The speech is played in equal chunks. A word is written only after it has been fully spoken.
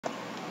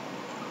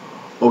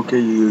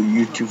Okay, you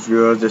YouTube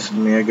viewers, this is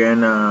me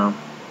again.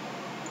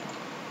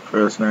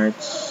 First night,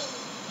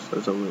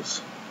 as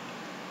always.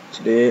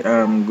 Today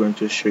I'm going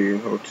to show you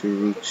how to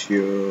route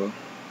your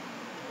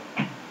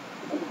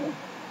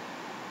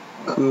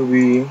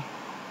Coby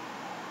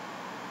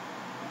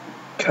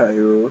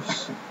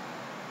kyros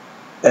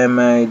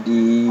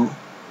MID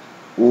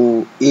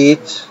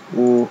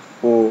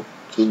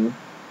 08042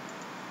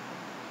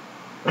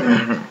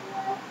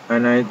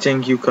 and I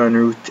think you can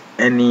route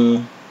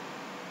any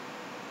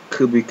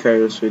Coby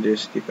kyros with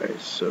this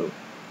device, so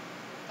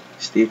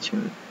stay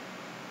tuned.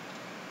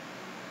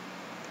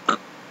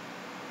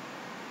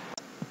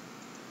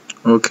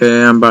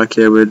 Okay, I'm back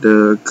here with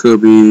the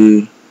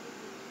Coby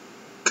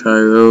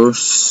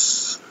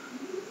kyros.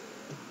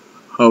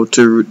 How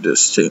to route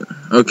this thing.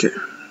 Okay,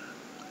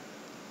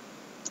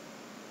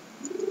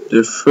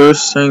 the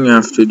first thing you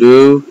have to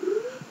do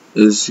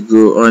is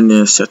go on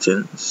your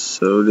settings.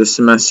 So this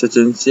is my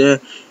settings here.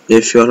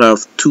 If you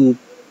have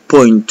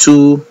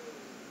 2.2,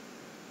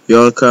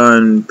 you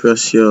can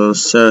press your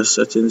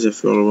settings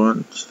if you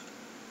want.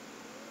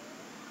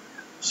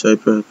 So I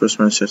press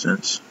my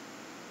settings.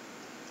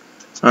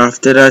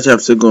 After that you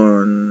have to go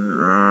on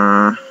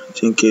I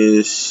think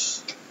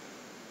it's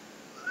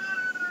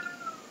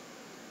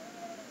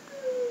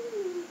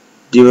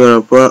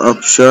developer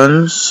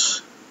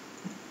options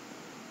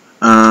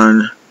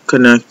and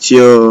connect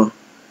your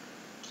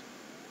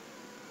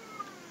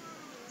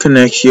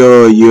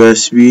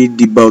USB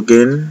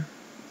debugging.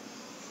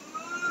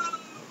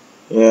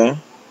 Yeah,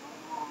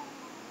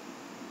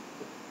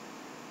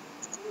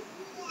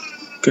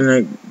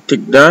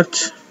 tick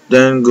that,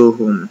 then go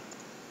home.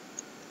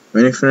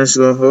 When you finish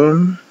go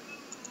home,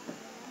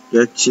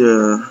 get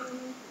your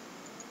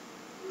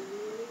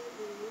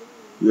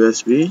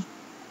USB.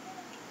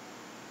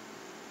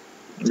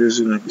 This is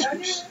the next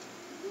piece.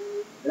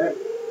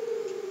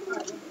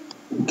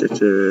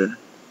 Get your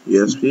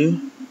USB,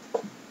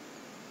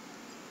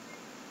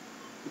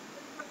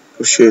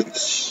 push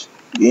it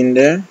in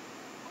there,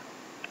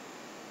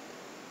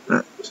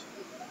 right,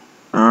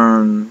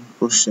 and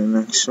push the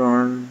next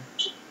one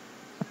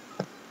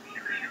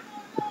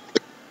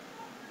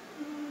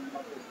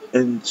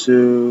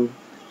into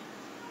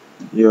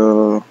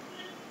your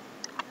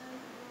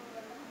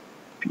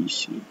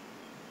PC.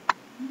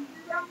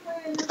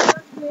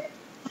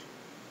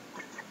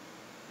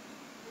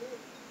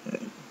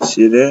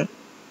 See there?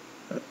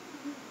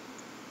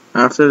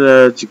 After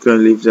that, you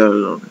can leave that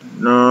alone.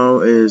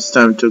 Now it's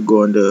time to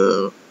go on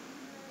the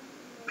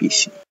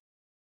PC.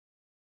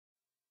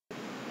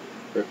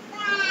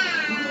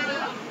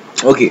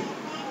 Okay,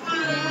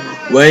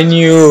 when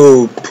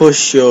you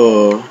push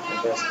your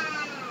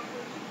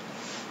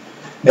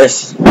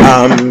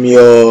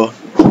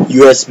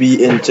USB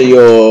into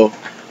your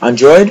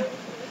Android,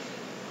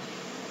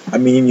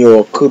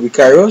 your Coby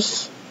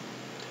kyros,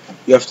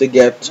 you have to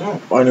get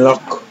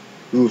unlock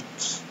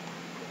root.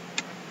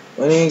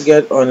 When you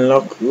get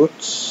unlock root,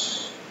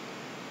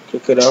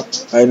 click it up.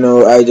 I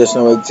know I just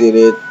now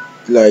exited,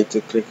 like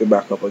to click it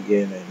back up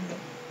again, and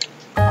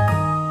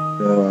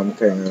I'm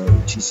kind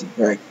of cheesy.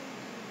 Right,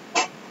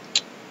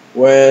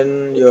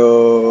 when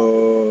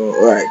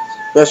you're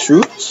press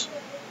root.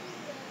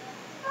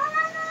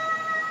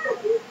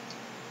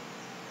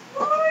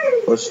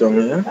 What's wrong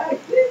here?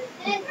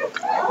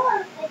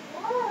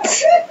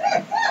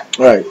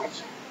 Right,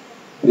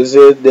 this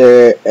is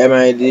the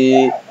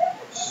MID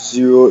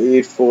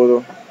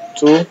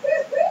 0842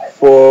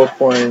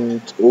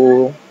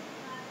 4.0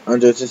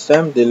 Android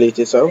system, the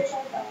latest out.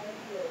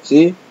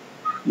 See,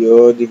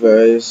 your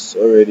device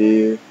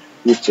already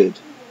rooted.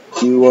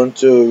 Do you want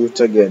to root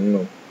again?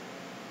 No.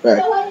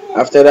 Right,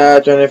 after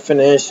that, when you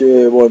finish,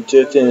 you want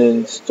to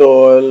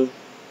install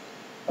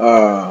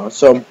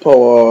some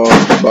power,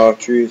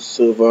 battery,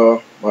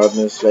 server,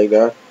 madness like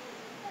that.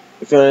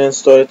 If you want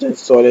to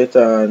install it,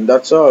 and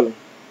that's all.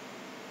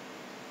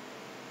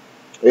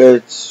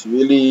 It's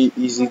really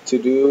easy to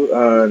do,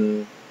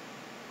 and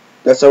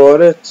that's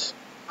about it.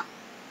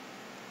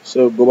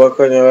 So go back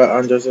on your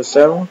Android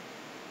system,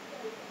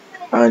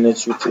 and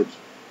it's rooted.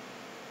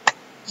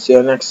 See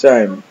you next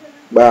time.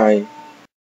 Bye.